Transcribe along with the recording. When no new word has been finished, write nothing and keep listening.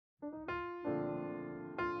Hi,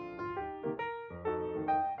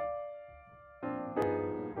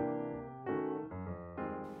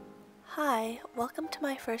 welcome to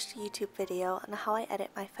my first YouTube video on how I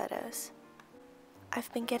edit my photos.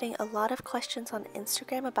 I've been getting a lot of questions on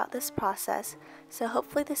Instagram about this process, so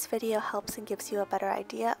hopefully this video helps and gives you a better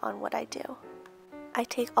idea on what I do. I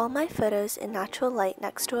take all my photos in natural light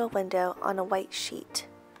next to a window on a white sheet.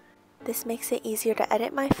 This makes it easier to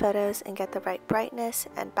edit my photos and get the right brightness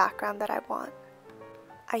and background that I want.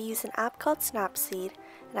 I use an app called Snapseed,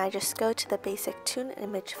 and I just go to the basic tune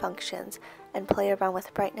image functions and play around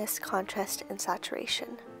with brightness, contrast, and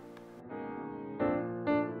saturation.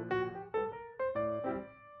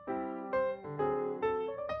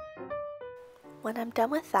 When I'm done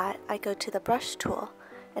with that, I go to the brush tool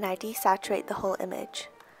and I desaturate the whole image.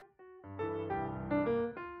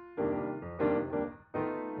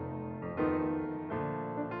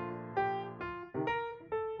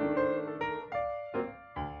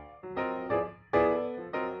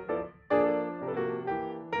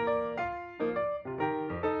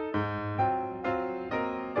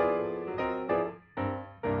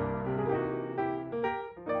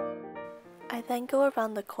 I then go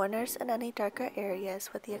around the corners and any darker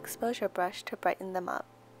areas with the exposure brush to brighten them up.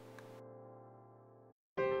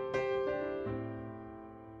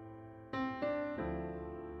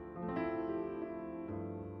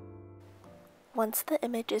 Once the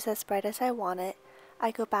image is as bright as I want it,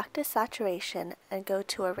 I go back to saturation and go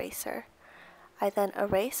to eraser. I then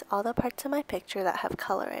erase all the parts of my picture that have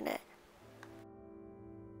color in it.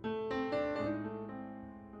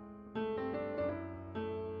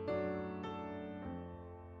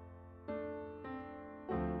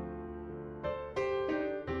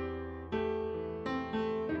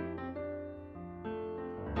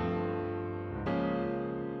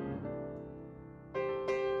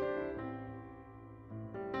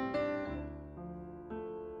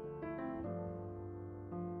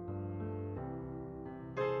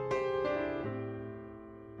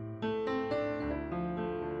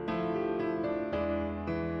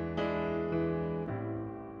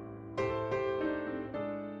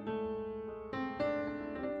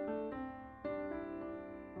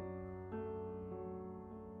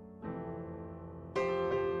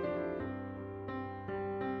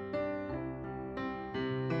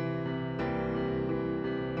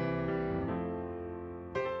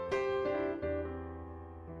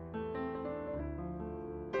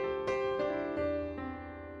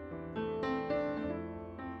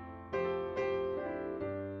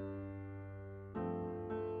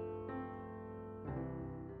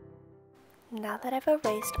 Now that I've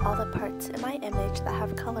erased all the parts in my image that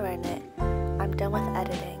have color in it, I'm done with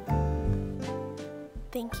editing.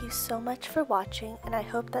 Thank you so much for watching, and I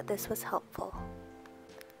hope that this was helpful.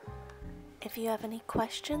 If you have any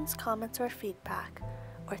questions, comments, or feedback,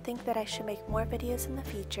 or think that I should make more videos in the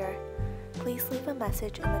future, please leave a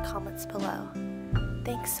message in the comments below.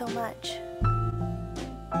 Thanks so much!